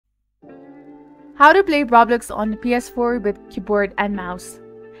How to play Roblox on the PS4 with keyboard and mouse.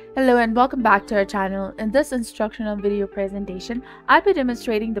 Hello and welcome back to our channel. In this instructional video presentation, I'll be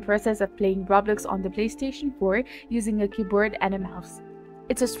demonstrating the process of playing Roblox on the PlayStation 4 using a keyboard and a mouse.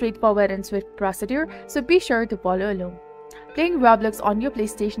 It's a straightforward and swift procedure, so be sure to follow along. Playing Roblox on your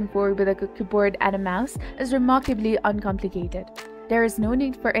PlayStation 4 with a keyboard and a mouse is remarkably uncomplicated. There is no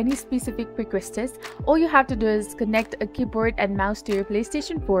need for any specific prerequisites. All you have to do is connect a keyboard and mouse to your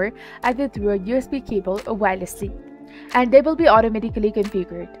PlayStation 4 either through a USB cable or wirelessly, and they will be automatically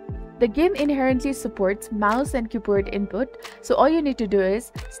configured. The game inherently supports mouse and keyboard input, so all you need to do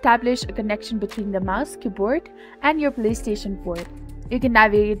is establish a connection between the mouse, keyboard, and your PlayStation 4. You can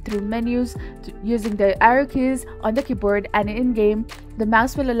navigate through menus using the arrow keys on the keyboard, and in-game, the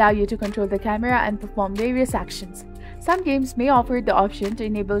mouse will allow you to control the camera and perform various actions. Some games may offer the option to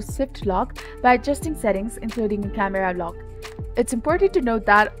enable shift lock by adjusting settings, including a camera lock. It's important to note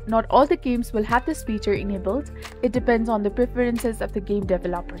that not all the games will have this feature enabled. It depends on the preferences of the game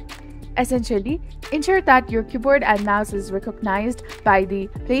developer. Essentially, ensure that your keyboard and mouse is recognized by the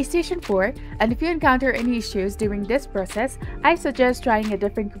PlayStation 4, and if you encounter any issues during this process, I suggest trying a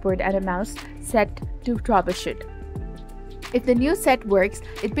different keyboard and a mouse set to troubleshoot. If the new set works,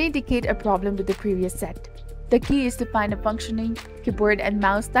 it may indicate a problem with the previous set. The key is to find a functioning keyboard and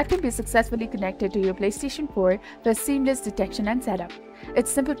mouse that can be successfully connected to your PlayStation 4 for seamless detection and setup. It's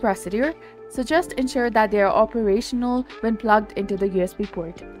a simple procedure, so just ensure that they are operational when plugged into the USB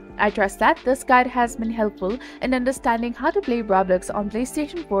port. I trust that this guide has been helpful in understanding how to play Roblox on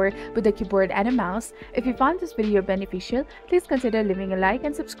PlayStation 4 with a keyboard and a mouse. If you found this video beneficial, please consider leaving a like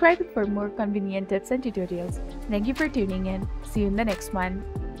and subscribing for more convenient tips and tutorials. Thank you for tuning in. See you in the next one.